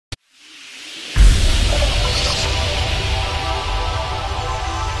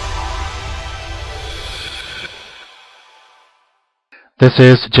This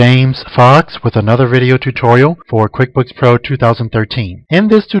is James Fox with another video tutorial for QuickBooks Pro 2013. In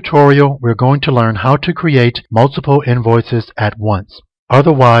this tutorial, we're going to learn how to create multiple invoices at once,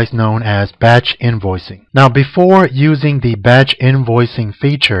 otherwise known as batch invoicing. Now, before using the batch invoicing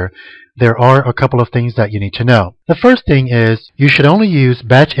feature, there are a couple of things that you need to know. The first thing is you should only use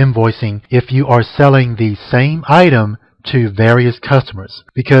batch invoicing if you are selling the same item to various customers,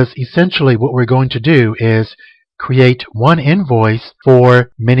 because essentially what we're going to do is create one invoice for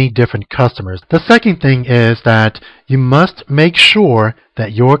many different customers. The second thing is that you must make sure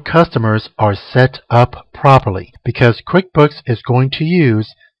that your customers are set up properly, because QuickBooks is going to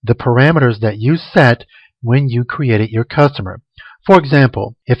use the parameters that you set when you created your customer. For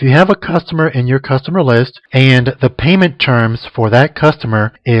example, if you have a customer in your customer list and the payment terms for that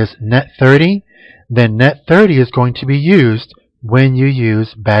customer is net 30, then net 30 is going to be used when you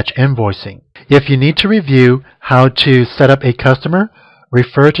use batch invoicing. If you need to review how to set up a customer,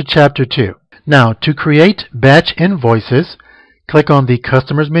 refer to Chapter 2. Now, to create batch invoices, click on the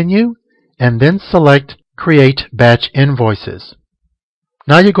Customers menu and then select Create Batch Invoices.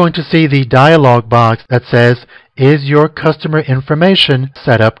 Now you're going to see the dialog box that says, is your customer information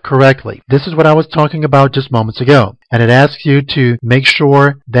set up correctly? This is what I was talking about just moments ago. And it asks you to make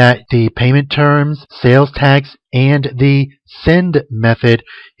sure that the payment terms, sales tax, and the send method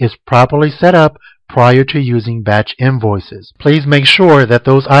is properly set up prior to using batch invoices. Please make sure that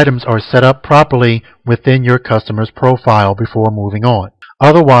those items are set up properly within your customer's profile before moving on.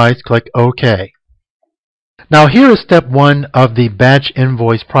 Otherwise, click OK. Now here is step 1 of the batch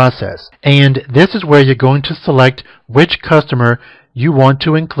invoice process, and this is where you're going to select which customer you want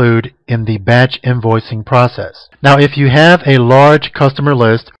to include in the batch invoicing process. Now if you have a large customer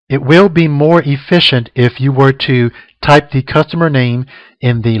list, it will be more efficient if you were to type the customer name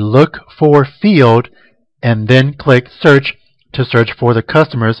in the Look For field and then click Search to search for the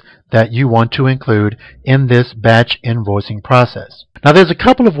customers that you want to include in this batch invoicing process. Now there's a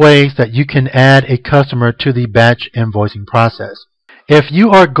couple of ways that you can add a customer to the batch invoicing process. If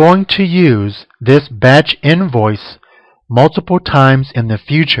you are going to use this batch invoice multiple times in the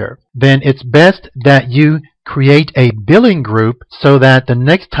future, then it's best that you create a billing group so that the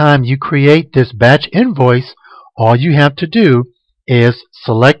next time you create this batch invoice, all you have to do is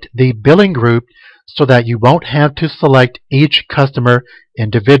select the billing group so that you won't have to select each customer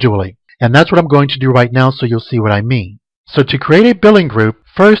individually. And that's what I'm going to do right now, so you'll see what I mean. So to create a billing group,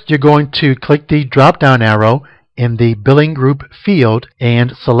 first you're going to click the drop-down arrow in the billing group field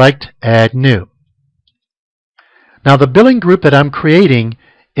and select Add New. Now the billing group that I'm creating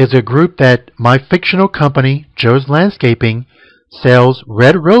is a group that my fictional company, Joe's Landscaping, sells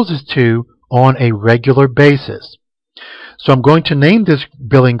red roses to on a regular basis. So I'm going to name this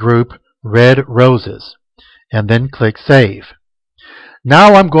billing group Red Roses and then click Save.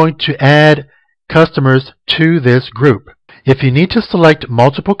 Now I'm going to add customers to this group. If you need to select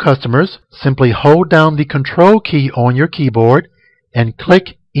multiple customers, simply hold down the Control key on your keyboard and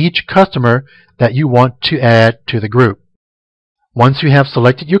click each customer that you want to add to the group. Once you have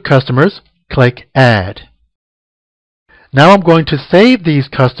selected your customers, click Add. Now I'm going to save these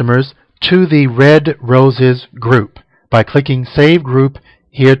customers to the Red Roses group by clicking Save Group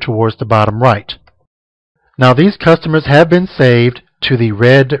here towards the bottom right. Now these customers have been saved to the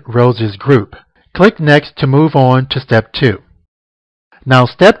Red Roses group. Click Next to move on to Step 2. Now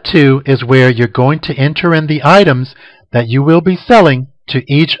Step 2 is where you're going to enter in the items that you will be selling to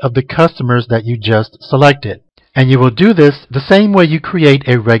each of the customers that you just selected. And you will do this the same way you create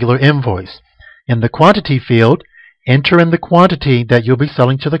a regular invoice. In the Quantity field, enter in the quantity that you'll be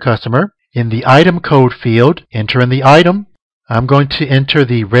selling to the customer. In the Item Code field, enter in the item. I'm going to enter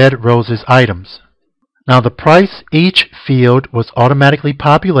the Red Roses items. Now the Price Each field was automatically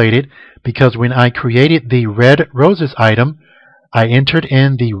populated because when I created the Red Roses item, I entered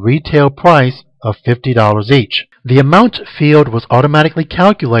in the retail price of $50 each. The Amount field was automatically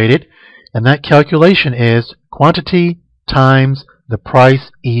calculated, and that calculation is quantity times the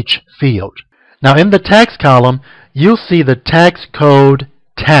Price Each field. Now in the Tax column, you'll see the Tax Code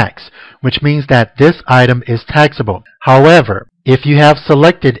Tax, which means that this item is taxable. However, if you have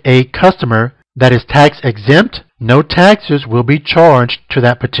selected a customer that is tax exempt, no taxes will be charged to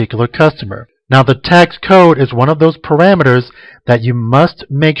that particular customer. Now the tax code is one of those parameters that you must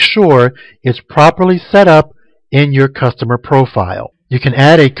make sure is properly set up in your customer profile. You can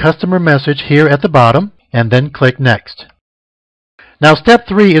add a customer message here at the bottom and then click Next. Now Step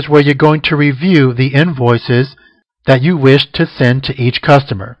 3 is where you're going to review the invoices that you wish to send to each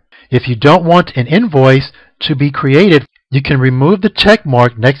customer. If you don't want an invoice to be created, you can remove the check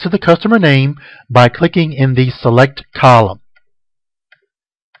mark next to the customer name by clicking in the Select column.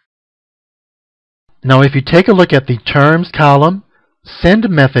 Now if you take a look at the Terms column, Send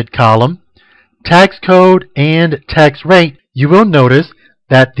Method column, Tax Code, and Tax Rate, you will notice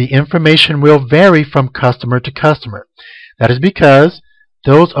that the information will vary from customer to customer. That is because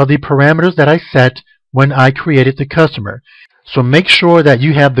those are the parameters that I set when I created the customer. So make sure that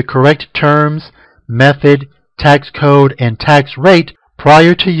you have the correct terms, method, tax code, and tax rate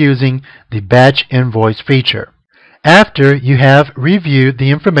prior to using the Batch Invoice feature. After you have reviewed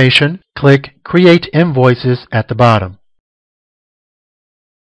the information, click Create Invoices at the bottom.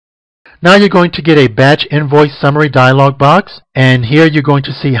 Now you're going to get a Batch Invoice Summary dialog box, and here you're going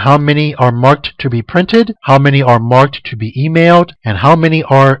to see how many are marked to be printed, how many are marked to be emailed, and how many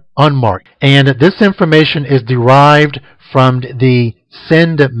are unmarked. And this information is derived from the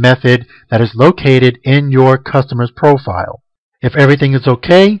Send method that is located in your customer's profile. If everything is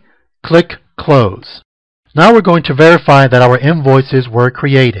okay, click Close. Now we're going to verify that our invoices were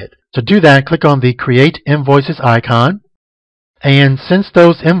created. To do that, click on the Create Invoices icon. And since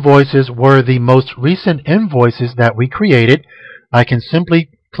those invoices were the most recent invoices that we created, I can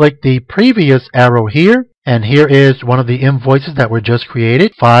simply click the previous arrow here, and here is one of the invoices that were just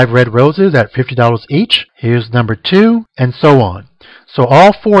created, 5 red roses at $50 each. Here's number 2, and so on. So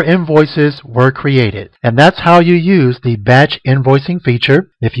all 4 invoices were created, and that's how you use the Batch Invoicing feature.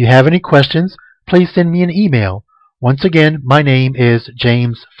 If you have any questions, please send me an email. Once again, my name is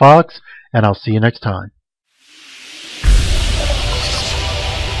James Fox, and I'll see you next time.